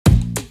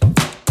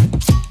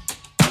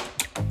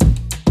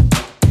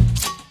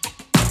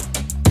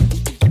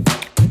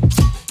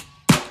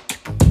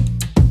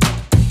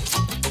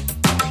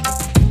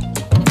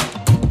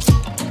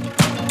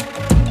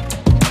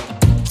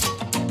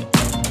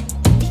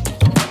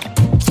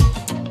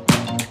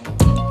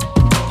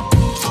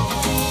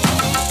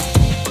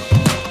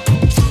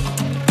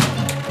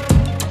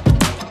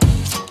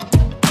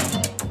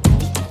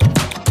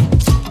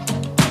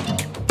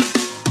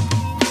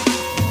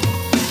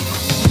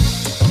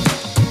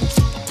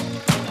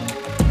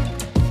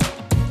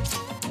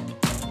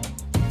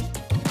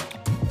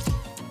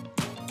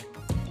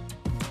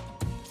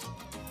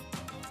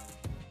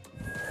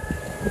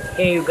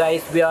Hey you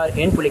guys, we are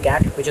in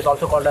Pulicat, which is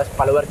also called as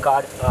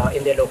Pazhaverkadu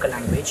in their local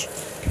language.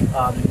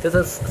 This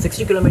is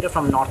 60 km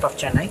from north of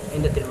Chennai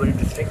in the Unveil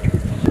district.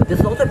 This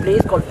is also a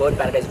place called Bird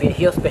Paradise. We are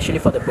here especially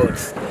for the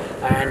birds.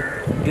 And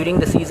during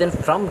the season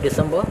from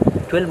December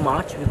till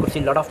March, we could see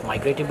a lot of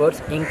migratory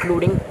birds,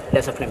 including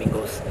lesser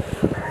flamingos.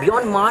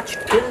 Beyond March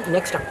till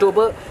next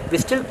October, we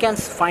still can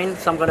find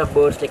some kind of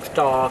birds like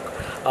stork,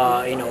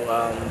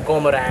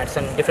 cormorants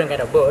and different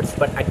kind of birds.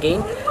 But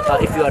again,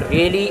 if you are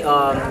really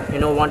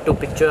want to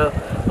picture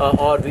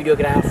or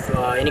videograph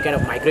any kind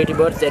of migratory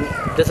birds, then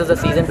this is the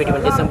season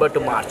between December to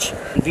March.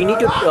 We need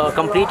to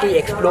completely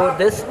explore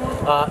this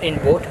in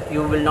boat.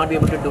 You will not be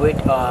able to do it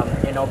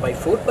by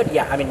foot, but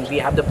yeah, I mean, we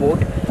have the boat.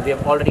 We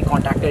have already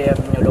contacted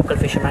a local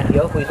fisherman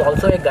here who is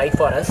also a guide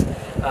for us.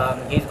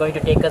 He's going to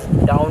take us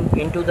down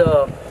into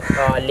the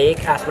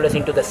lake as well as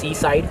into the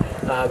seaside,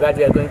 where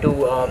we are going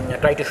to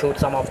try to shoot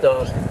some of the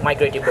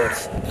migratory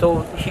birds.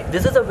 So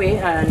this is the way,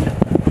 and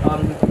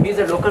he's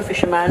a local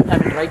fisherman. I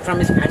mean, right from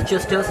his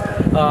ancestors,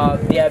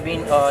 they have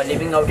been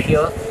living out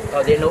here.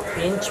 They know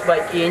inch by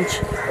inch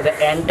the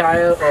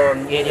entire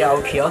area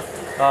out here.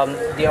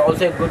 They are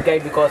also a good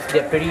guide because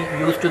they're pretty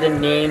used to the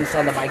names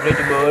and the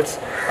migratory birds,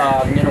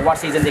 what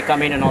season they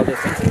come in and all those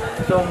things.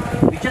 So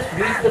we just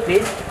reached the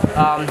place.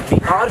 We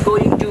are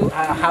going to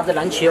have the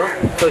lunch here.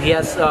 So he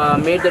has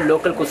made the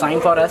local cuisine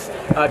for us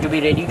to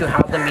be ready to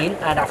have the meal,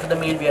 and after the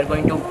meal we are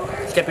going to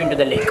step into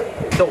the lake.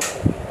 So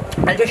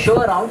I'll just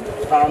show around.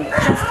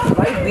 Just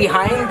right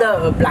behind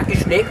the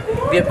blackish lake,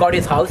 we have got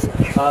his house.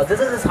 This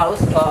is his house.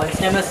 His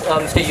name is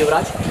Mr.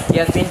 Yuvraj. He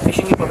has been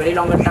fishing for a very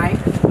long time,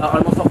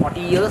 almost for 40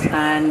 years,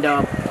 and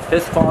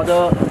his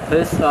father,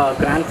 his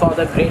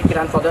grandfather, great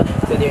grandfather,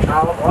 so they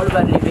all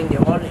were living, they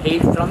all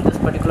hail from this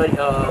particular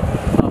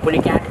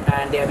Pulicat,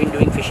 and they have been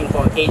doing fishing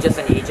for ages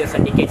and ages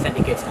and decades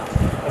now.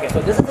 Okay,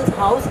 so this is his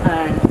house,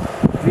 and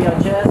we are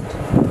just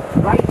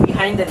right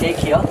behind the lake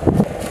here.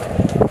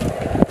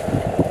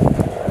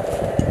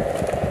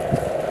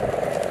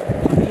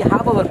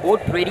 Our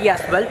boat ready as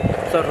well.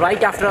 So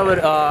right after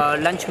our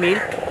lunch meal,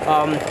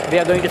 we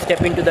are going to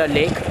step into the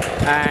lake,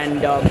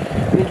 and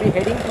we'll be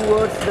heading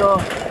towards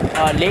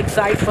the lake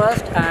side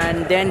first,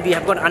 and then we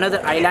have got another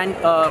island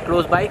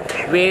close by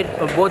where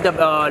both the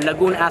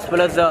lagoon as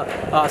well as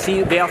the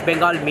Sea Bay of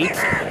Bengal meets,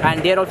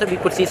 and there also we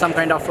could see some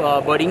kind of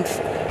birdings.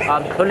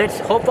 So let's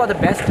hope for the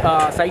best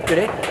site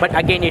today, but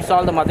again, it's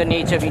all the mother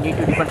nature. We need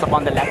to depend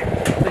upon the luck.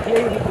 So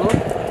here we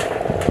go.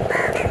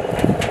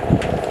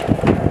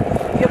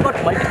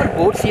 Multiple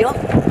boats here.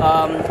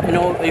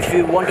 If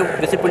you want to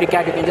visit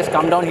Pulicat, you can just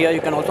come down here. You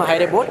can also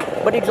hire a boat,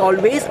 but it's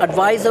always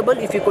advisable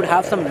if you could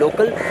have some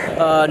local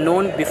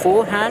known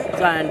beforehand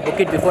and book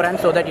it beforehand,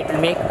 so that it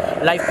will make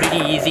life pretty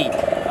easy.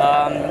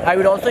 I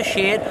would also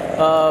share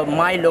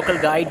my local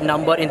guide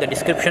number in the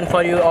description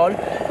for you all.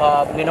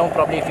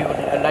 Probably if you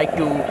would like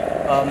to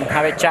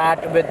have a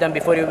chat with them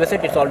before you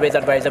visit, it's always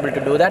advisable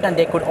to do that, and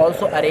they could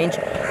also arrange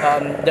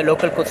the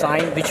local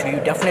cuisine, which you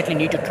definitely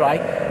need to try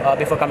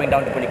before coming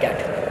down to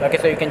Pulicat. Okay,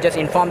 so you can just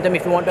inform them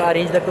if you want to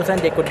arrange the cuisine,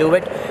 they could do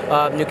it.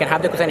 You can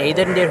have the cuisine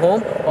either in their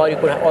home, or you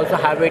could also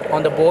have it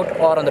on the boat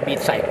or on the beach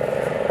side.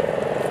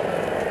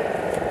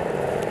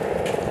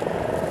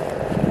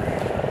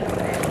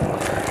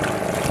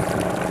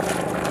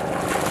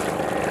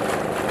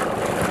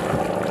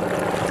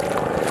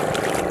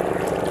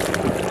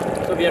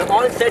 So we are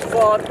all set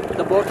for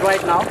the boat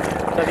right now.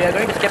 So we are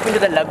going to step into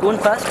the lagoon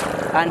first,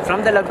 and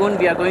from the lagoon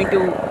we are going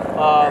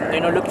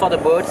to look for the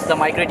birds, the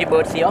migratory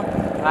birds here,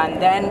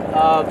 and then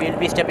we'll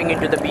be stepping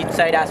into the beach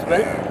side as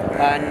well,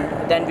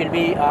 and then we'll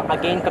be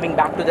again coming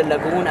back to the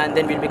lagoon, and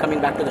then we'll be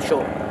coming back to the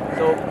shore.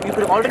 So you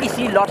could already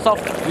see lots of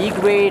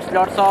egrets,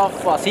 lots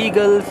of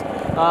seagulls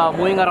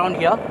moving around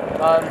here.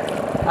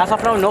 As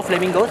of now, no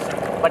flamingos,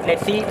 but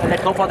let's see,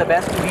 let's hope for the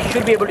best. We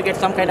should be able to get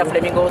some kind of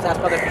flamingos, as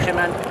per the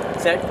fisherman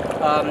said,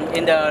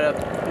 in the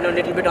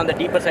little bit on the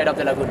deeper side of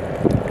the lagoon.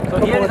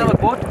 So here is our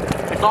boat.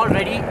 It's all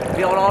ready.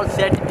 We are all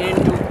set in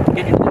to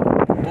get into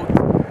the boat.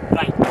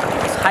 Right.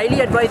 It's highly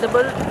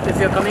advisable if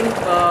you're coming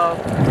to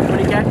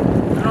Pulicat,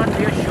 do not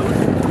wear shoes.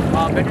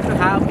 Better to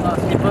have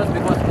slippers,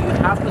 because you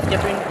have to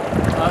step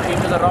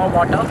into the raw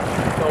water.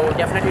 So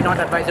definitely not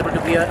advisable to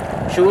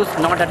wear shoes.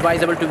 Not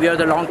advisable to wear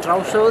the long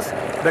trousers.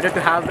 Better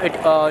to have it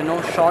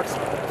shorts,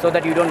 so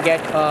that you don't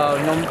get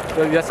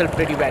yourself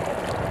pretty wet.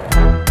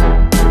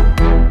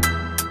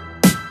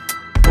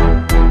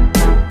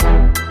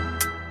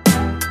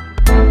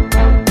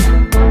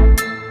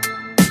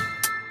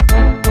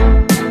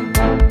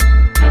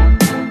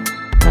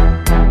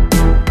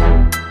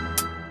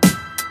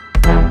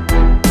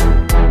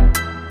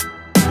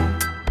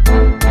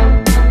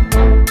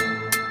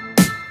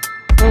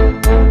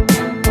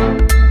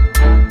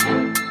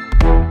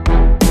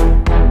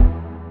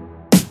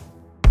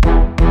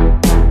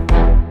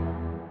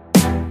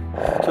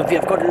 So we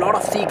have got a lot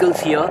of seagulls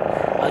here,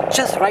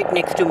 just right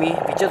next to me.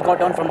 We just got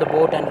down from the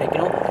boat and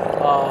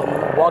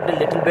walked a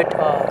little bit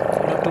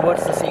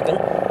towards the seagull.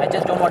 I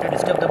just don't want to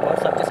disturb the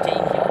birds, so I'm just staying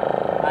here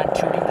and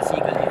shooting the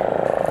seagull here.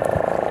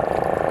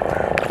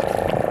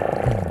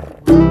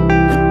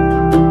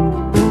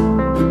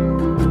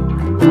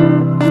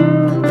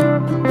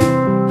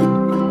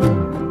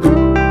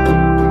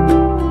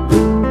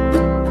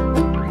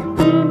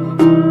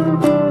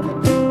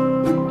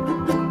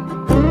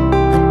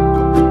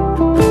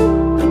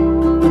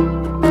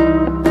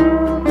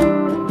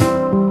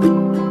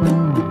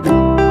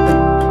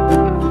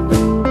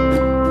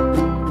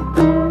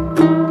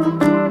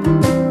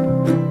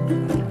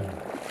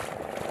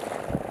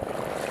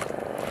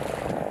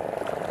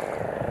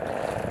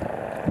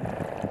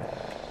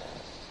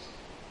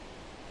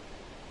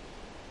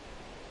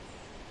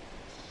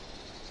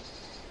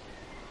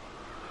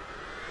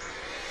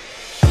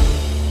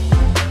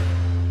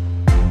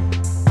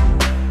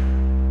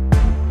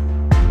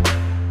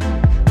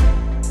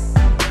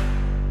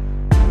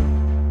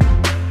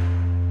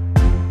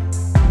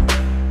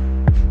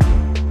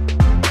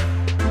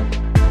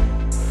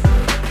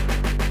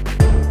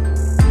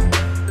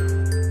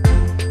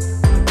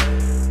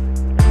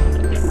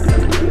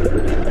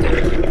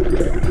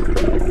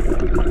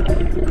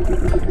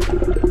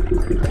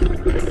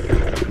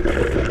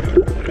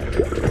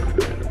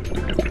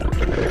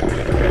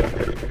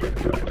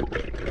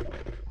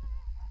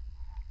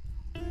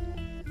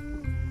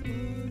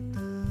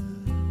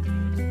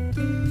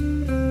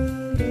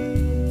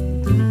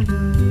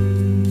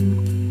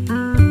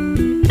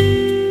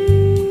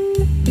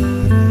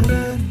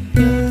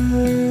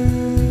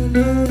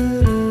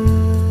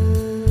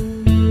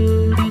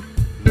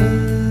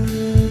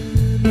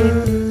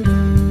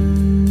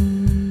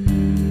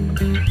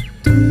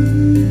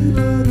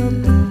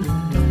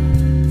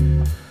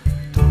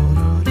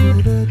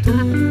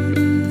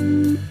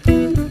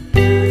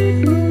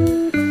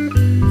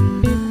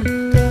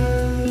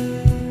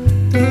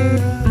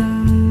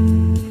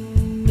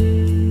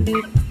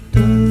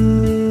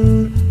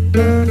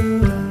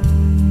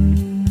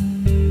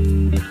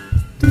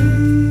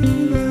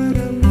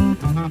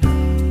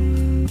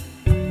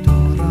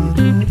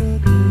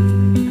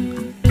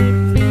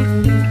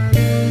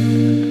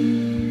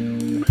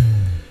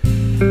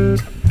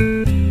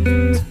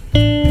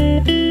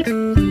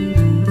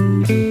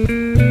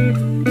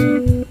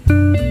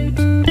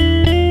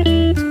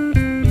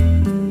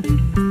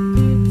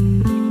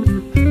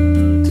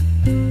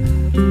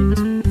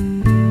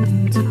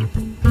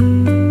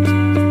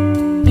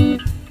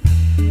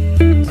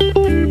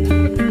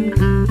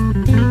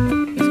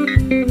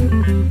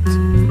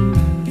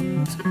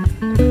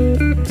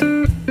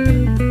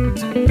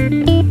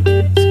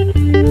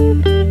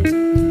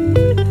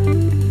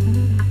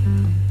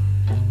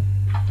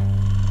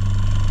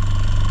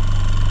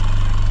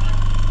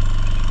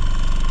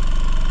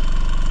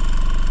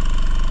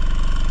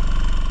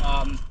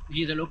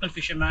 He's a local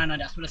fisherman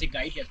and as well as a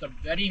guide. He has got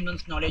very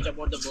immense knowledge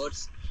about the birds,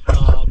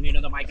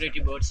 the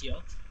migratory birds here.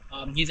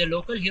 He's a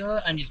local here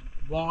and he's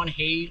born,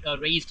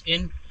 raised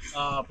in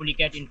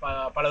Pulicat in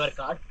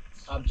Pazhaverkadu.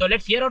 So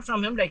let's hear out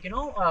from him,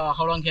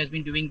 how long he has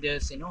been doing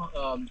this.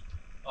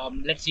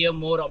 Let's hear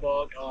more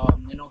about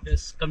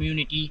his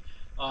community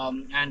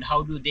and how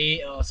do they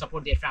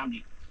support their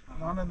family.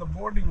 நான் இந்த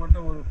boating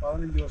மட்டும் ஒரு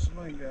 15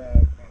 வருஷமா இங்கே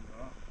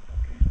பண்ணுறோம்.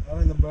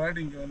 ஆனால் இந்த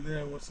birding வந்து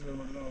ஒரு சிலர்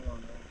மட்டும் தான்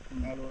வருவாங்க.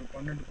 அதில் ஒரு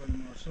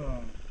 12-13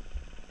 வருஷம்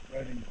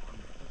பேர்டிங்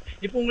பண்ணுறேன்.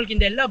 இப்போ உங்களுக்கு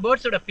இந்த எல்லா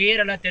பேர்ட்ஸோட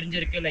பேரெல்லாம்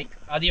தெரிஞ்சிருக்கு,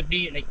 அது எப்படி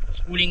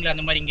ஸ்கூலிங்கில்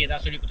அந்த மாதிரி இங்கே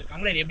ஏதாவது சொல்லி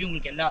கொடுத்துருக்காங்களா, இல்லை எப்படி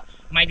உங்களுக்கு எல்லா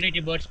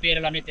மைக்ரேட்டிவ் பேர்ட்ஸ் பேர்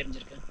எல்லாமே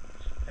தெரிஞ்சிருக்கு?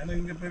 எனக்கு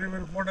இங்கே பெரிய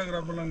பெரிய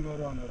ஃபோட்டோகிராஃபர்லாம் இங்கே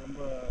வருவாங்க. ரொம்ப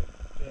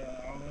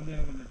அவங்க வந்து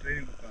எனக்கு இந்த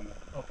ட்ரைனிங் கொடுத்தாங்க.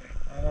 ஓகே.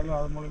 அதனால்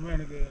அது மூலமாக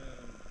எனக்கு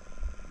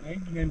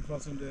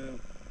 99%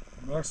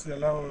 பேர்ட்ஸ்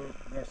எல்லா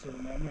பேர்ட்ஸோட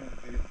நேமும் எனக்கு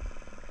தெரியும்.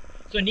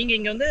 ஸோ நீங்கள்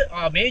இங்கே வந்து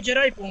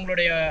மேஜராக இப்போ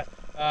உங்களுடைய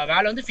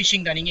வேலை வந்து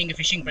ஃபிஷிங் தான், நீங்கள் இங்கே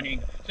ஃபிஷிங்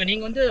பண்ணுவீங்க. ஸோ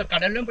நீங்கள் வந்து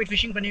கடல்லையும் போய்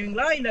ஃபிஷிங்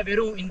பண்ணுவீங்களா, இல்லை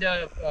வெறும் இந்த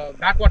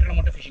பேக் வாட்டரில்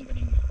மட்டும் ஃபிஷிங்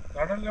பண்ணுவீங்களா?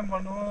 கடல்லையும்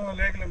பண்ணுவோம்,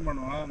 லேக்லையும்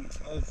பண்ணுவோம்.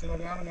 அது சில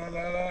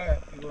காரணங்களால்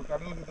இப்போ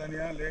கடலுக்கு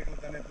தனியாக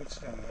லேக்கில் தனியாக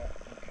பிரிச்சுட்டாங்க.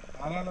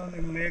 அதனால் வந்து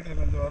எங்கள்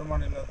லேக்கில் கொஞ்சம்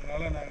வருமானம்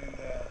இல்லாததுனால நாங்கள்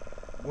இந்த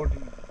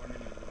போட்டிங்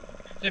பண்ணிட்டு இருக்கோம்.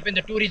 ஸோ இப்போ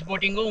இந்த டூரிஸ்ட்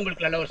போட்டிங்கும்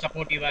உங்களுக்கு நல்ல ஒரு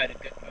சப்போர்ட்டிவாக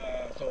இருக்குது.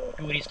 ஸோ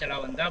டூரிஸ்ட்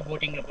எல்லாம் வந்தால்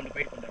போட்டிங்கில் கொண்டு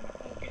போயிட்டு கொண்டுடலாம்.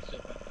 Okay,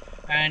 super.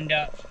 அண்ட்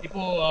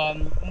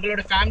இப்போது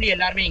உங்களோட ஃபேமிலி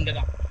எல்லாருமே இங்கே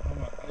தான்?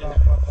 ஆமாம், எல்லாம்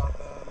அப்பா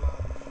தாத்தா எல்லாம்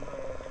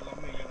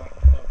எல்லாமே இங்கே தான்.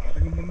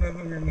 அதுக்கு முன்னே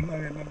எங்கே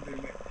இருந்தாங்க என்னன்னு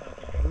தெரியல.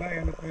 எல்லாம்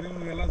எங்கள்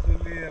பெரியவங்க எல்லாம்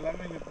சொல்லி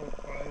எல்லாமே இங்கே இப்போ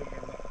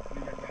பழகிருக்கிறது தான்.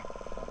 நீங்கள் தான்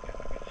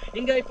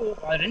இங்கே இப்போ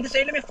 2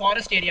 சைட்லையுமே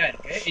ஃபாரஸ்ட் ஏரியா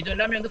இருக்குது. இது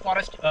எல்லாமே வந்து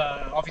forest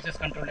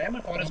officers control,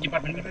 forest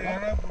department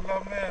ஏன்னா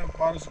ஃபுல்லாமே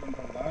ஃபாரஸ்ட்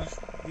கண்ட்ரோல் தான்.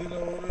 இதில்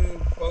ஒரு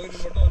பகுதி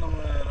மட்டும் நம்ம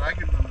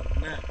ராக்கெட் தானே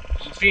இருக்குல்ல,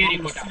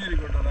 ஸ்ரீஹரிகோட்டா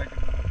ராக்கெட் தானே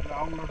இருக்குல்ல,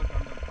 அவங்களோட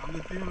கண்ட்ரோல். அந்த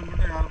தீவில்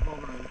மட்டும் யாரும்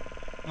போகக்கூடாது.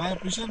 நாங்கள்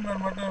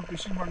ஃபிஷர்மேன் மட்டும்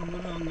ஃபிஷிங்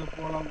பண்ணும்போது அங்கே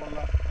போகலாம்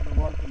கொள்ளலாம், அந்த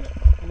ஓரத்தில்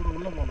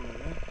உள்ளே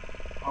போகக்கூடாது.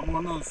 அவங்க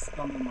ஒன்றும்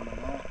கம்ப்ளைண்ட்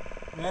பண்ணாங்க.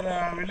 வேறு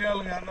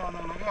வெளியாளுங்க யாருன்னா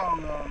வந்தாங்கன்னாக்கா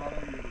அவங்க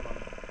நடவடிக்கை எடுப்பாங்க.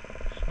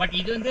 பட்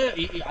இது வந்து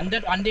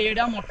அந்த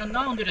இடம் மட்டும்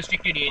தான் வந்து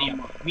ரெஸ்ட்ரிக்டட் ஏரியா.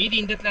 மீதி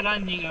இந்த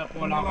இடத்துலலாம் நீங்கள்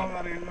போகலாம்,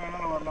 வேறு எங்கே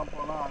வேணாலும் வரலாம்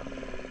போகலாம். அது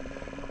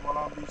இங்கே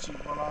போகலாம்,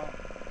 பீச்சுக்கு போகலாம்,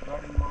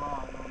 பேர்டிங் போகலாம்,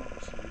 அதெல்லாம் ஒன்றும்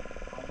பிரச்சனை இல்லை.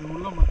 அது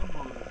உள்ளே மட்டும்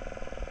போகுது.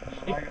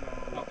 ஓகே.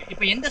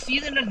 இப்போ எந்த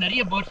சீசனில்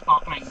நிறைய பேர்ட்ஸ்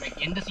பார்க்கலாம்?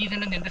 எந்த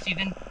சீசன்லேருந்து எந்த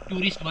சீசன்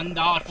டூரிஸ்ட்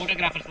வந்தால்,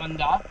 ஃபோட்டோகிராஃபர்ஸ்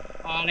வந்தால்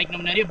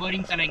நம்ம நிறைய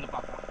பேர்டிங்ஸ் எல்லாம் இங்கே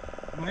பார்க்கலாம்?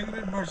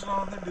 மைக்ரேட்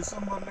பேர்ட்ஸ்லாம் வந்து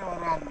டிசம்பர்லேயே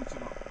வர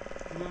ஆரம்பிச்சிடும்.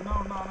 இது என்ன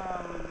ஒன்று,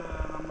 ஆனால் இந்த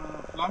நம்ம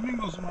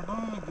ஃப்ளமிங்கோஸ்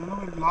மட்டும்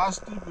ஜனவரி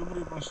லாஸ்ட்டு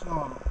பிப்ரவரி ஃபர்ஸ்ட்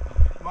தான் வரும்.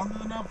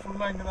 வந்ததுன்னா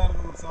ஃபுல்லாக இங்கே தான்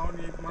இருக்கும். ஒரு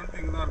 7-8 மந்த்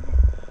இங்கே தான் இருக்கும்.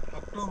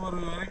 அக்டோபர்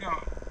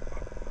வரைக்கும்,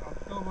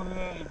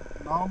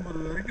 நவம்பர்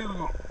வரைக்கும்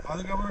இருக்கும்.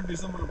 அதுக்கப்புறம்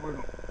டிசம்பரில்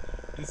போயிடும்.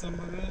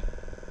 டிசம்பரு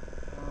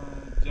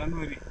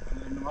ஜனவரி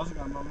அந்த 2 மாதம்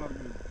கன்ஃபார்மாக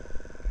இருக்குது.